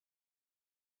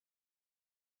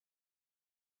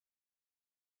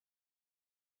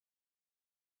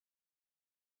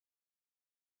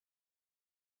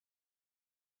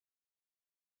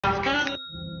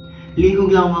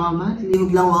Lihog lang mga Mads,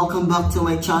 lihog lang. Welcome back to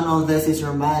my channel. This is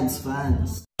your Mads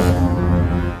Fans.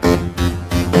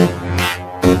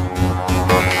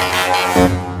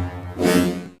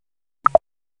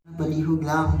 Palihog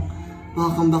lang.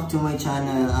 Welcome back to my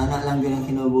channel. Anak lang din ang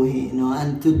kinubuhi, no?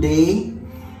 And today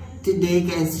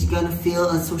guys, you're gonna feel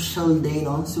a social day,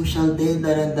 no? Social day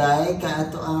daraday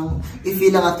kaya ato ang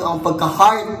i-feel lang ato ang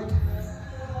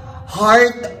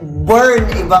heartburn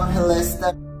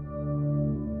EvangheLEASTa.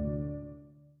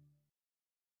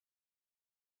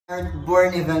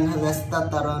 Heartburn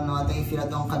EvangheLEASTa taron, no? Ato i-feel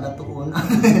ato ang kadatuon.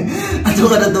 Ato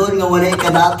kadatuon nga wala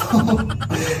kadato.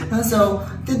 So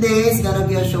today is gonna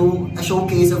be a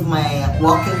showcase of my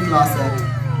walk-in closet.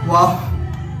 Wow.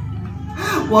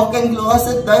 Walk-in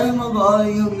closet, dahil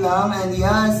mag-aliyog lang. And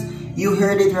yes, you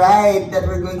heard it right, that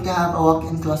we're going to have a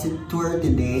walk-in closet tour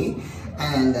today.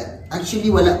 And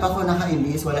actually, wala pa ako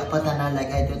naka-release, wala pa tanan,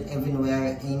 like I don't even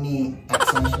wear any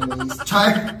accessories.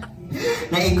 Char!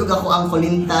 Naikog ako ang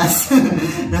kulintas.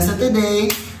 So today,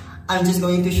 I'm just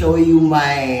going to show you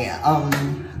my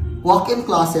walk-in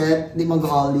closet. Di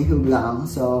mag-aliyog lang.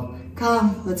 So,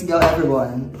 come, let's go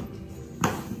everyone.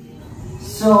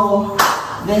 So,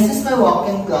 this is my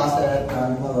walk-in closet.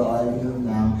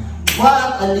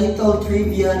 What a little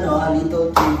trivia, no? A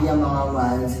little trivia, mga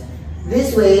Mads.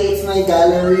 This way, it's my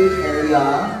gallery area.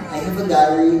 I have a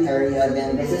gallery area.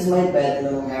 Then this is my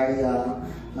bedroom area,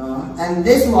 no? And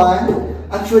this one,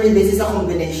 actually, this is a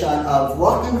combination of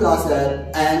walk-in closet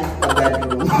and a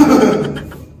bedroom.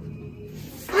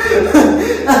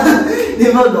 Di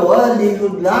mo gawa,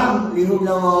 lihog lang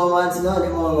mga Mads, no? Di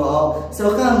mo gawa.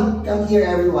 So come here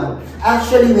everyone.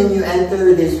 Actually, when you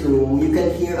enter this room, you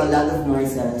can hear a lot of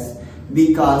noises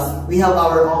because we have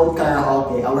our own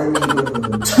karaoke, our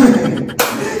neighborhood.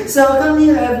 So come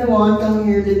here everyone, come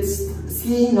here, let's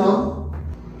see, no?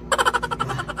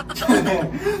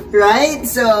 Right?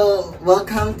 So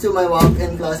welcome to my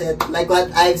walk-in closet. Like what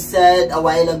I've said a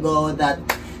while ago, that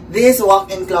this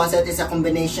walk-in closet is a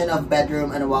combination of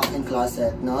bedroom and a walk-in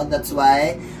closet, no? That's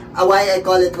why I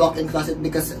call it walk-in closet,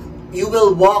 because you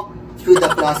will walk through the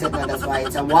closet, no? That's why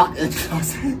it's a walk-in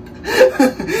closet.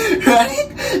 Right?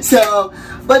 So,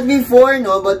 but before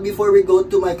we go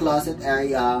to my closet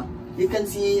area, you can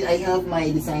see I have my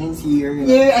designs here.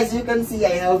 Here, as you can see,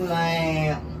 I have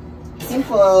my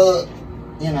simple,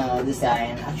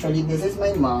 design. Actually, this is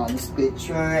my mom's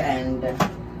picture, and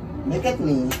look at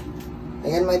me.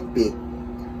 Ayan my pic.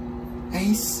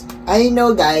 Guys, I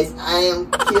know guys, I am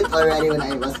cute already when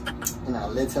I was,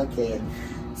 little kid.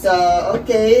 So,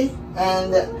 okay.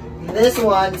 And this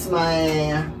one's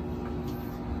my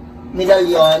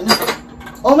medallion.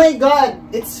 Oh my god,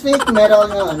 it's fake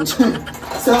medallion.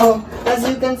 So, as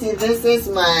you can see, this is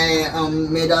my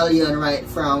medallion right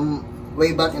from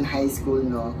way back in high school,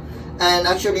 no? And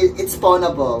actually, it's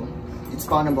spawnable. It's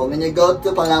spawnable. When you go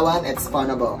to Palawan, it's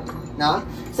spawnable. No?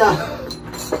 So,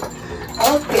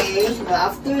 okay,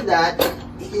 after that,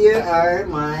 here are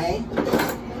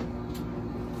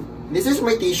this is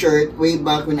my t-shirt way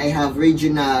back when I have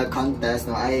regional contest.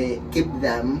 No, I keep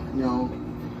them,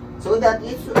 so that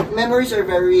memories are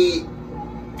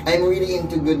I'm really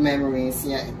into good memories.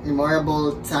 Yeah,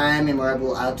 memorable time,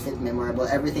 memorable outfit, memorable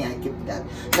everything. I keep that.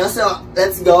 Now, so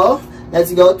let's go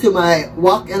to my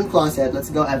walk-in closet. Let's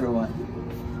go, everyone.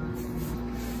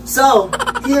 So,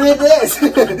 here it is.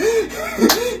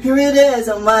 Here it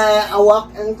is, my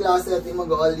walk-in closet.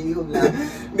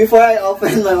 Before I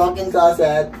open my walk-in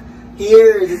closet,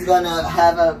 here is gonna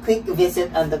have a quick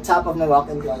visit at the top of my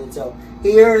walk-in closet. So,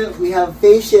 here we have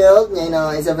face shield.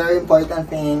 It's a very important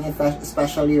thing,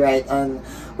 especially right on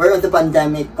we're on the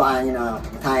pandemic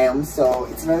time. So,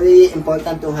 it's very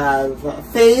important to have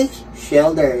face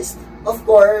shielders. Of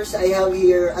course, I have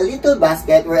here a little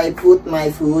basket where I put my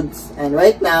foods. And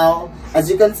right now, as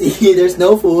you can see, there's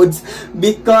no foods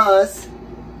because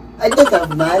I don't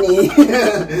have money.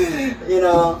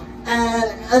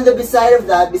 And beside of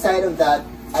that,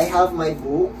 I have my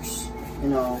books.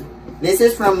 This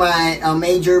is from my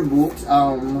major books.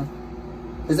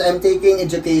 Because I'm taking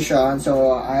education,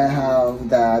 so I have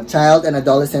the Child and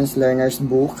Adolescent Learners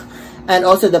book, and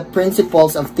also the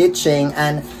Principles of Teaching.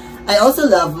 And I also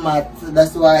love math.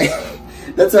 That's why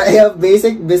I have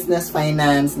basic business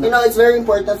finance. It's very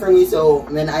important for me. So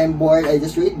when I'm bored, I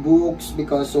just read books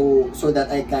because so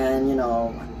that I can,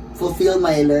 fulfill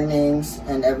my learnings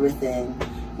and everything.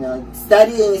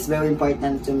 Studying is very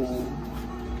important to me.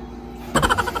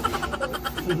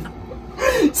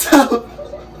 So,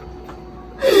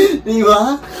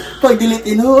 diba? Pag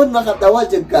dilitinhon, makatawa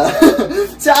jud ka.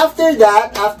 So after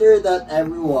that,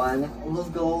 everyone, we'll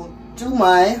go to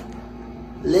my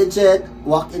legit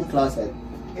walk-in closet.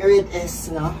 here it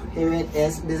is, no? Here it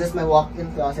is. This is my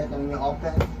walk-in closet. When you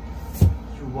open,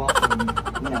 you walk in.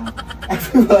 Yeah.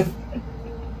 Everyone.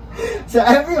 So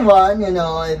everyone, you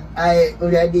know, I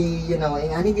already, you know,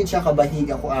 ingani gid siya kabahig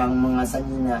ako ang mga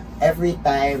sanina every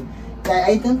time.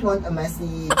 Kaya I don't want a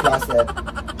messy closet.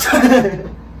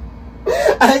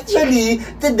 Actually,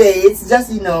 today it's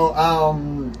just, you know,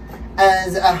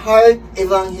 as a heart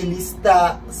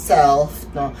evangelista self,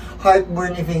 no,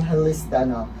 heartborn evangelista,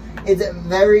 no, it's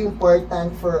very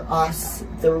important for us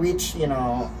to reach, you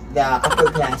know, the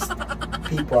upper class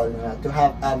people, you know, to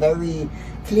have a very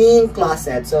clean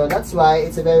closet. So that's why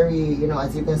it's a very, you know,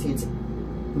 as you can see, it's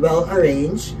well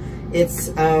arranged. It's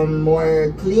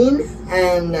more clean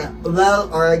and well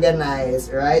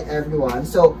organized, right, everyone?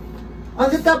 So on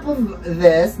the top of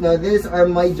this, now these are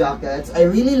my jackets. I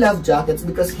really love jackets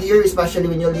because here, especially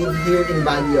when you live here in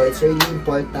Baguio, it's really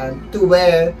important to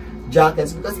wear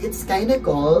jackets because it's kind of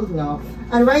cold, no?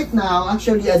 And right now,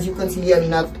 actually, as you can see, I'm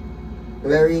not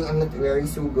wearing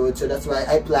so good, so that's why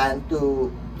I plan to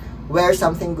wear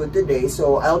something good today.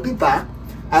 So I'll be back.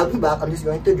 I'm just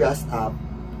going to dress up,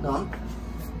 no?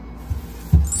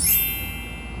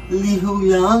 Lihog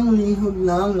lang,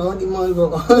 no? Di mo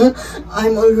go.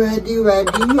 I'm already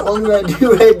ready.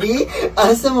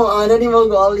 Asa mo, ano, di mo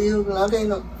go, lihog lang. Kaya,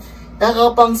 no?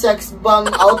 Nakapang sex bomb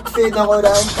outfit ako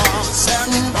dahil.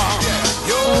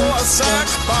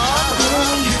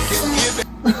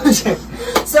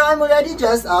 So I'm already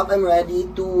dressed up. I'm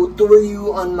ready to tour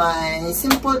you on my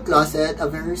simple closet, a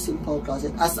very simple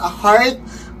closet. As a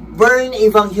heart-burn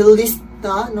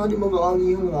evangelista, no, di mo go,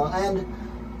 lihog lang. And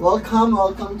welcome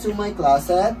to my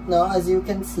closet. Now, as you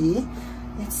can see,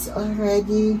 it's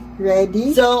already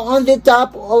ready. So on the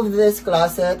top of this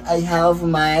closet, I have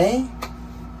my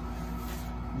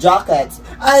jackets.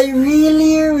 I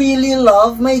really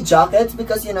love my jackets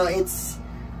because, you know, it's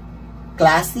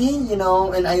classy, you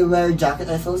know, and I wear jacket,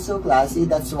 I feel so classy.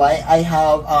 That's why I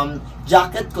have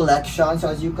jacket collection. So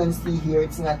as you can see here,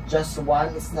 it's not just one,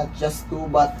 it's not just two,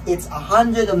 but it's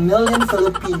 100 million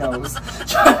Filipinos.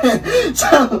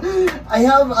 So I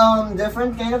have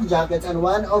different kind of jackets, and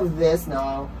one of this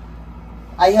now,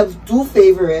 I have two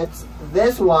favorites.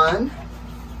 This one,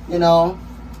 you know,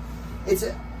 it's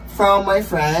from my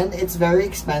friend. It's very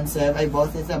expensive. I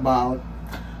bought it about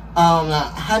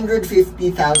 150,000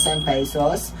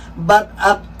 pesos, but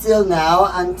until now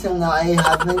I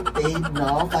haven't paid,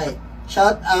 no? Kay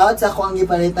shout out sa akong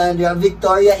gipalitan diya,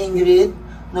 Victoria Ingrid.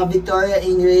 No, Victoria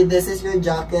Ingrid, this is your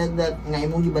jacket that nga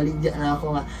imong gibaligya na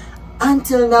ako nga.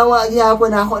 Until now,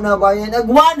 gyapon ako na bayan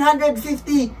nag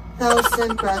 150,000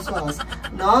 pesos.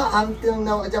 No, until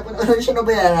now, gyapon ano siya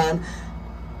nabayaran.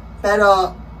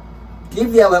 Pero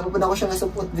trivia, wala pa ako siya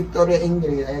nasupot, Victoria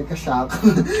Ingrid. Ay ka-shock.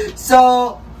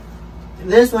 So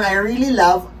this one, I really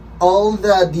love all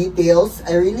the details.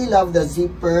 I really love the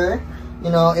zipper.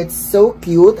 You know, it's so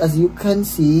cute. As you can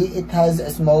see, it has a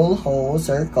small hole,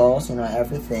 circles, you know,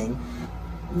 everything.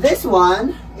 This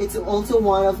one, it's also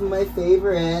one of my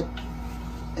favorite.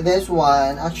 This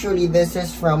one, actually, this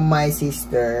is from my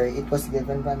sister. It was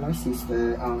given by my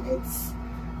sister. It's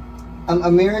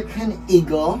American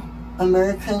Eagle.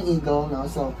 No,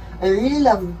 so I really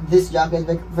love this jacket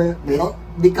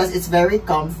because it's very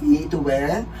comfy to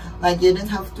wear. Like, you don't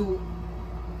have to,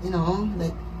 you know,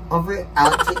 like over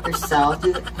outfit yourself.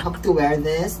 You have to wear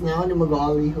this, you know,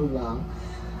 lang.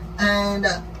 And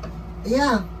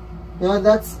yeah, you know,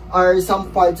 that's are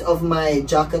some parts of my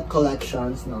jacket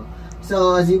collections, no.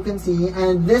 So as you can see,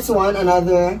 and this one,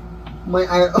 another, my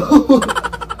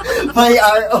my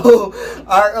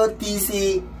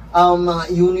ROTC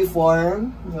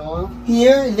uniform, you know.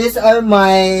 Here, these are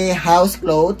my house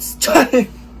clothes.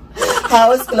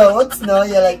 House clothes, no?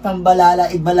 Yeah, like pambalala,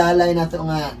 igbalalay na to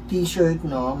nga t-shirt,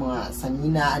 no? Mga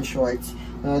sanina and shorts.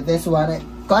 This one,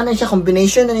 kung siya,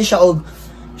 combination na siya og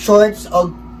shorts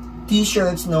og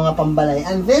t-shirts, no? Nga pambalay.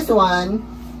 And this one,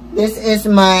 this is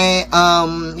my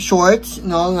shorts,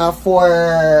 no? Nga for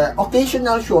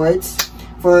occasional shorts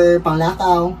for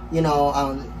panglakaw, you know,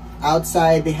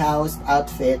 outside the house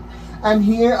outfit. And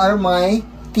here are my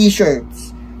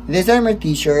t-shirts. These are my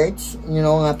t-shirts, you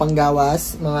know, nga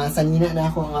panggawas, mga sanina na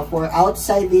ako nga for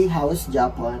outside the house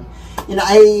Japan. You know,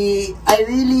 I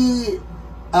really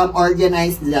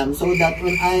organized them so that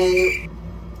when I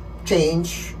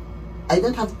change, I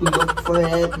don't have to look for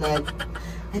it. Like,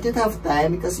 I don't have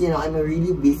time because, you know, I'm a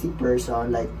really busy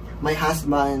person. Like, my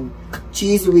husband,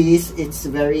 Cheese Whiz, it's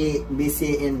very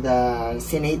busy in the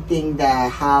senating the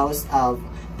house of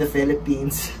the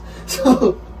Philippines.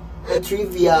 So,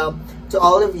 trivia to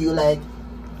all of you, like,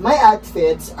 my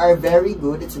outfits are very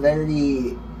good. It's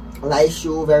very light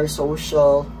shoe, very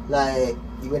social. Like,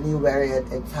 when you wear it,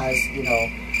 it has, you know,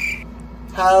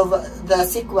 have the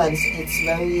sequence. It's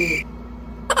very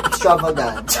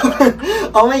extravagant.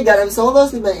 Oh my god, I'm so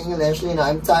lost with my English. You know,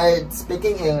 I'm tired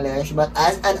speaking English, but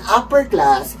as an upper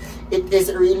class, it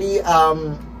is really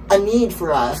a need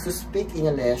for us to speak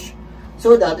English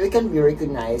so that we can be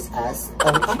recognized as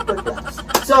an upper class.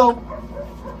 So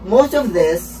most of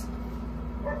this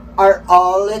are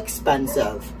all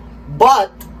expensive,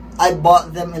 but I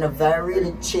bought them in a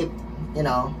very cheap, you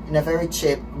know,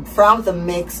 from the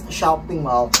Mix shopping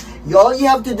mall. All you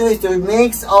have to do is to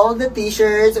mix all the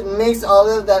t-shirts, mix all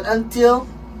of that until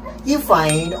you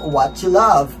find what you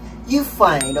love, you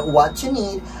find what you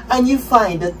need, and you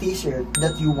find the t-shirt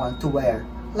that you want to wear.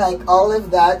 Like all of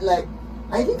that, like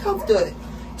I didn't have to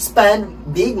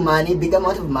spend big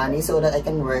amount of money so that I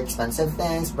can wear expensive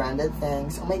things, branded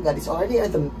things. Oh my god, it's already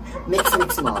at the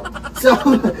Mix mall. So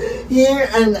here,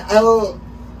 and I'll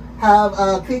have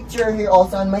a picture here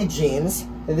also on my jeans.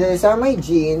 These are my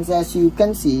jeans, as you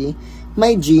can see.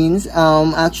 My jeans,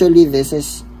 actually this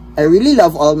is, I really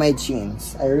love all my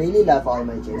jeans. I really love all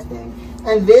my jeans thing.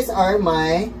 And these are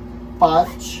my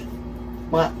pouch.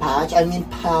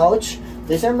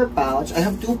 These are my pouch. I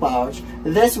have two pouch.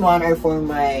 This one are for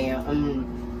my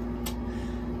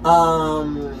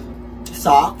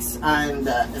socks, and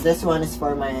this one is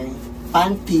for my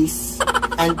panties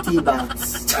and tea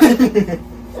bags.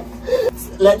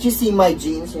 Let you see my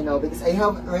jeans, you know, because I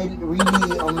have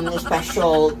really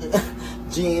special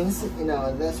jeans, you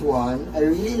know. This one, I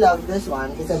really love this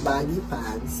one. It's a baggy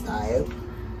pants style.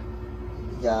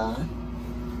 Yeah,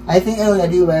 I think I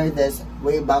already wear this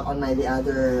way back on my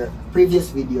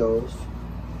previous videos,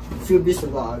 previous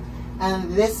vlog.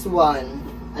 And this one,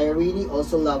 I really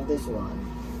also love this one.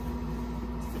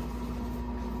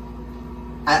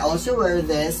 I also wear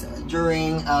this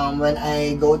during when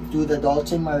I go to the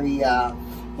Dolce Maria,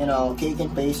 you know, cake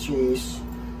and pastries.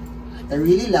 I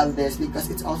really love this because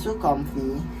it's also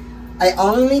comfy. I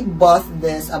only bought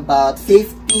this about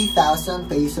 50,000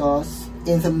 pesos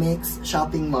in the Mix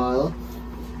shopping mall.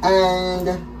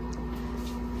 And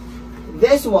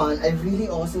this one, I really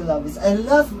also love this. I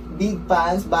love big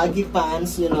pants, baggy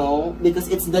pants, you know, because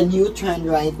it's the new trend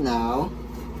right now.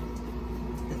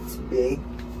 It's big,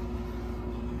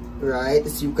 right?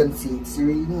 As you can see, it's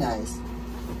really nice.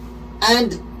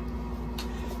 And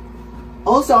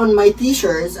also on my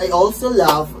t-shirts, I also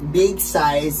love big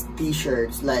size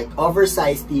t-shirts, like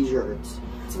oversized t-shirts.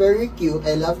 It's very cute.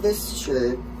 I love this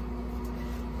shirt.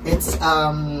 It's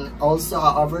also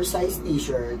an oversized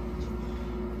t-shirt.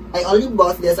 I only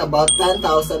bought this about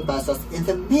 10,000 pesos in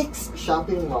the Mix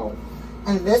shopping mall.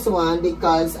 And this one,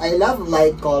 because I love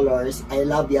light colors, I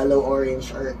love yellow,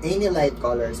 orange, or any light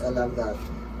colors, I love that.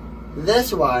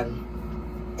 This one,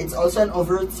 it's also an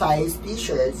oversized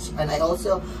t-shirt, and I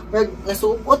also,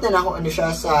 nasupot na ako ano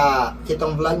siya sa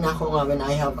kitong vlog na ako nga when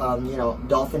I have you know,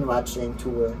 dolphin watching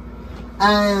tour.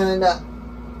 And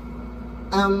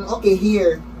okay,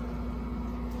 here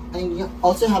I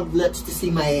also have let's to see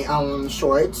my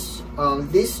shorts.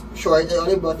 This short I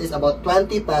only bought this about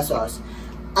 20 pesos,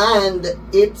 and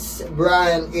its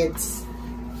brand, it's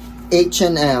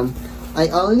H&M. I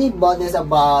only bought this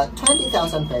about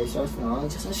 20,000 pesos, no?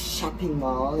 Just a shopping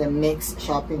mall, a Mix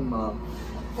shopping mall.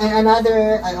 And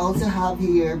another I also have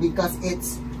here, because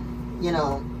it's, you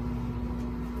know,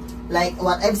 like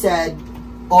what I've said,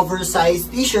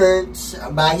 oversized t-shirts,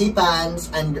 baggy pants,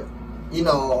 and, you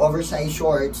know, oversized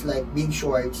shorts, like big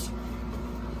shorts.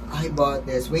 I bought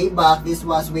this way back. This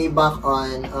was way back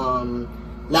on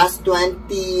last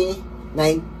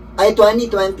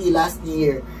 2020, last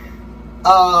year.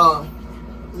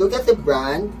 Look at the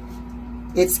brand.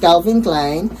 It's Calvin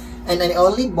Klein, and I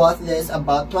only bought this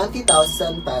about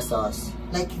 20,000 pesos.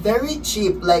 Like very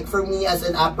cheap. Like for me as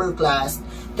an upper class,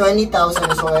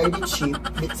 20,000 is already cheap.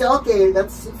 It's okay.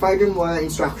 That's furthermore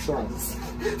instructions.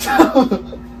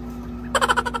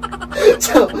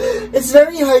 So it's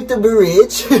very hard to be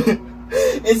rich.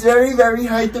 It's very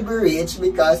hard to be rich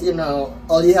because, you know,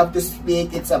 all you have to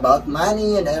speak, it's about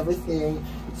money and everything.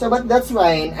 So, but that's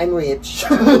fine, I'm rich.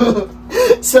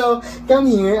 So, come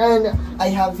here, and I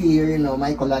have here, you know,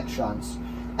 my collections.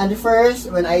 And first,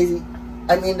 when I'm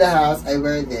in the house, I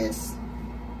wear this.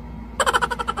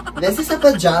 This is a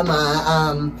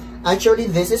pajama. Actually,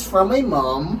 this is from my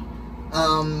mom.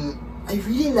 I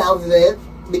really love it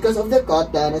because of the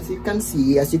cotton. As you can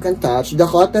see, as you can touch, the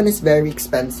cotton is very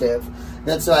expensive.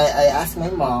 That's why I asked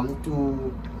my mom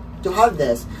to have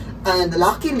this. And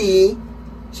luckily,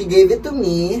 she gave it to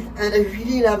me, and I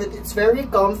really love it. It's very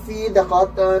comfy, the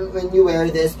cotton. When you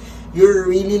wear this, you're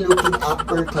really looking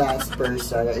upper class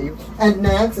person. And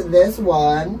next, this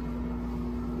one.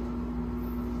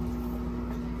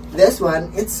 this one,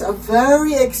 it's a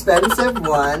very expensive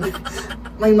one.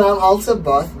 My mom also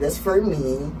bought this for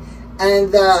me. And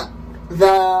the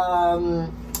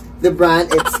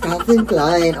brand, it's Calvin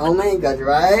Klein. Oh my god,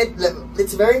 right?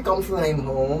 It's very comfy when I'm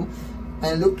home.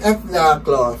 And look at the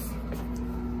cloth.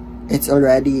 It's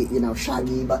already, you know,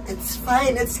 shaggy, but it's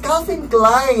fine. It's Calvin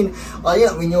Klein. Oh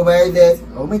yeah, when you wear this,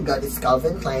 oh my god, it's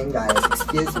Calvin Klein, guys.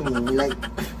 Excuse me. Like,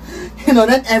 you know,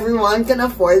 not everyone can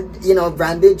afford, you know,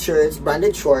 branded shirts,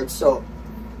 branded shorts. So,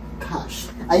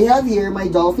 gosh. I have here my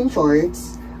dolphin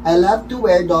shorts. I love to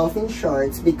wear dolphin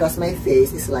shorts because my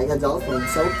face is like a dolphin.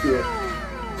 So cute.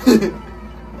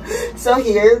 So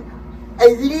here,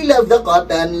 I really love the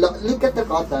cotton. Look at the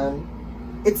cotton.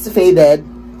 It's faded.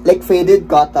 Like faded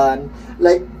cotton.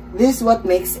 Like, this is what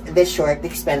makes this short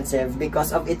expensive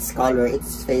because of its color.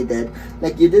 It's faded.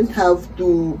 Like, you didn't have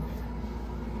to,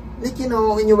 like, you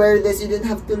know, when you wear this, you didn't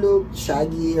have to look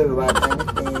shaggy or what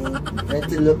anything. You had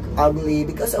to look ugly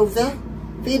because of the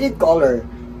faded color.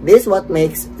 This is what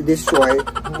makes this short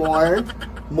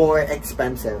more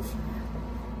expensive.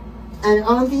 And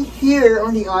on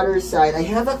the other side, I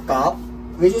have a cup,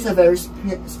 which is a very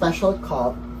special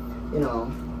cup, you know.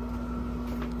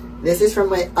 This is from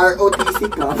my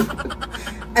ROTC cup.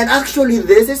 And actually,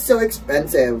 this is so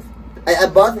expensive. I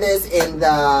bought this in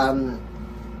the,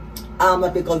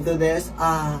 what we call this?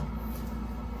 Saan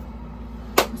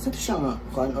siya nga?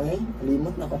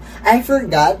 Limot na ko. I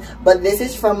forgot, but this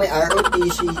is from my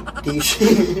ROTC.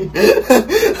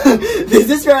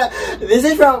 This is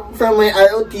from my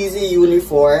ROTC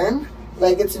uniform.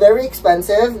 Like, it's very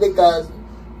expensive because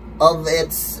of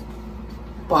its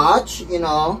patch, you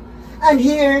know. And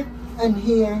here,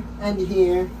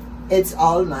 it's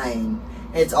all mine.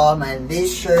 It's all mine.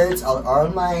 These shirts are all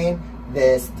mine.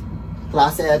 This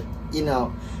closet, you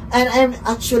know. And I'm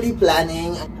actually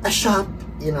planning a shop.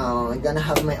 You know, I'm gonna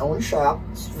have my own shop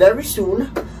very soon.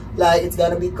 Like, it's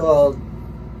gonna be called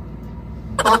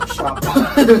Pop Shop.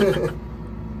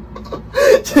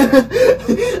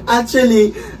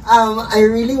 Actually, I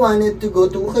really wanted to go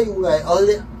to Ukay-Ukay.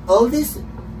 All these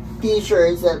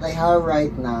t-shirts that I have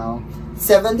right now,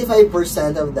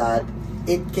 75% of that,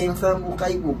 it came from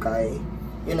Ukay-Ukay.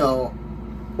 You know,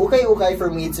 Ukay-Ukay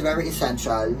for me, it's very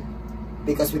essential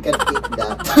because we can eat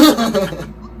that.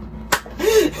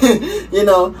 You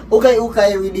know,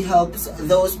 Ukay-Ukay really helps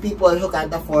those people who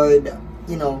can't afford,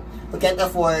 you know, who can't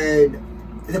afford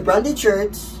the branded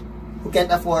shirts, who can't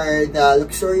afford the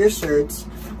luxurious shirts.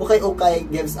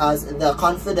 Ukay-Ukay gives us the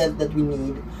confidence that we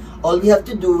need. All we have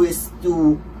to do is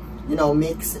to, you know,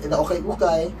 mix the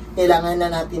Ukay-Ukay. Kailangan na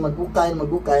natin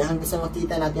mag-ukay hanggang sa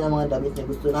makita natin ang mga damit na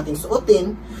gusto nating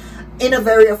suotin in a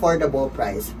very affordable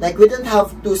price. Like, we don't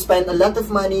have to spend a lot of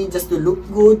money just to look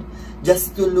good,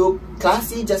 just to look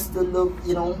classy, just to look,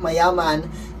 you know, mayaman.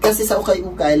 Kasi sa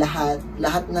Ukay-Ukay,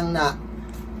 lahat ng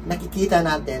nakikita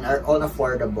natin are all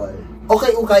affordable.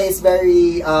 Ukay-Ukay is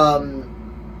very,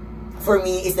 for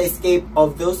me, is the escape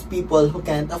of those people who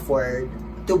can't afford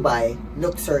to buy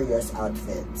luxurious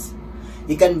outfits.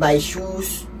 You can buy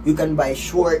shoes, you can buy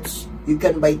shorts, you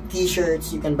can buy t-shirts,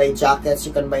 you can buy jackets,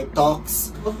 you can buy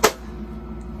tops.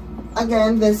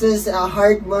 Again, this is a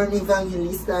Heartborn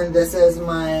EvangheLEASTa, and this is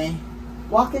my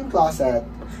walk-in closet.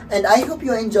 And I hope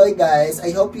you enjoy, guys.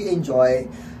 I hope you enjoy.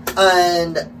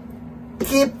 And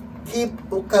keep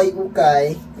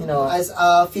Ukay-Ukay. You know, as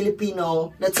a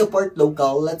Filipino, let's support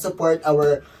local. Let's support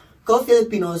our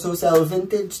co-Filipinos who sell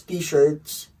vintage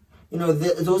t-shirts. You know,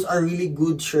 those are really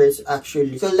good shirts,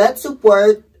 actually. So let's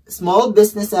support small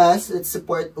businesses. Let's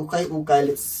support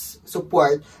Ukay-Ukay. Let's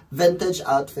support vintage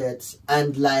outfits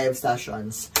and live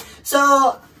sessions.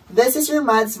 So, this is your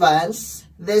Mads Vance.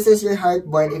 This is your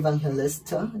Heartborn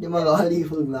EvangheLEASTa. Di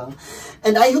mag-alihog lang.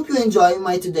 And I hope you enjoy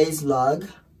my today's vlog.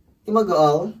 Di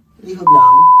mag-all. Lihog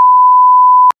lang.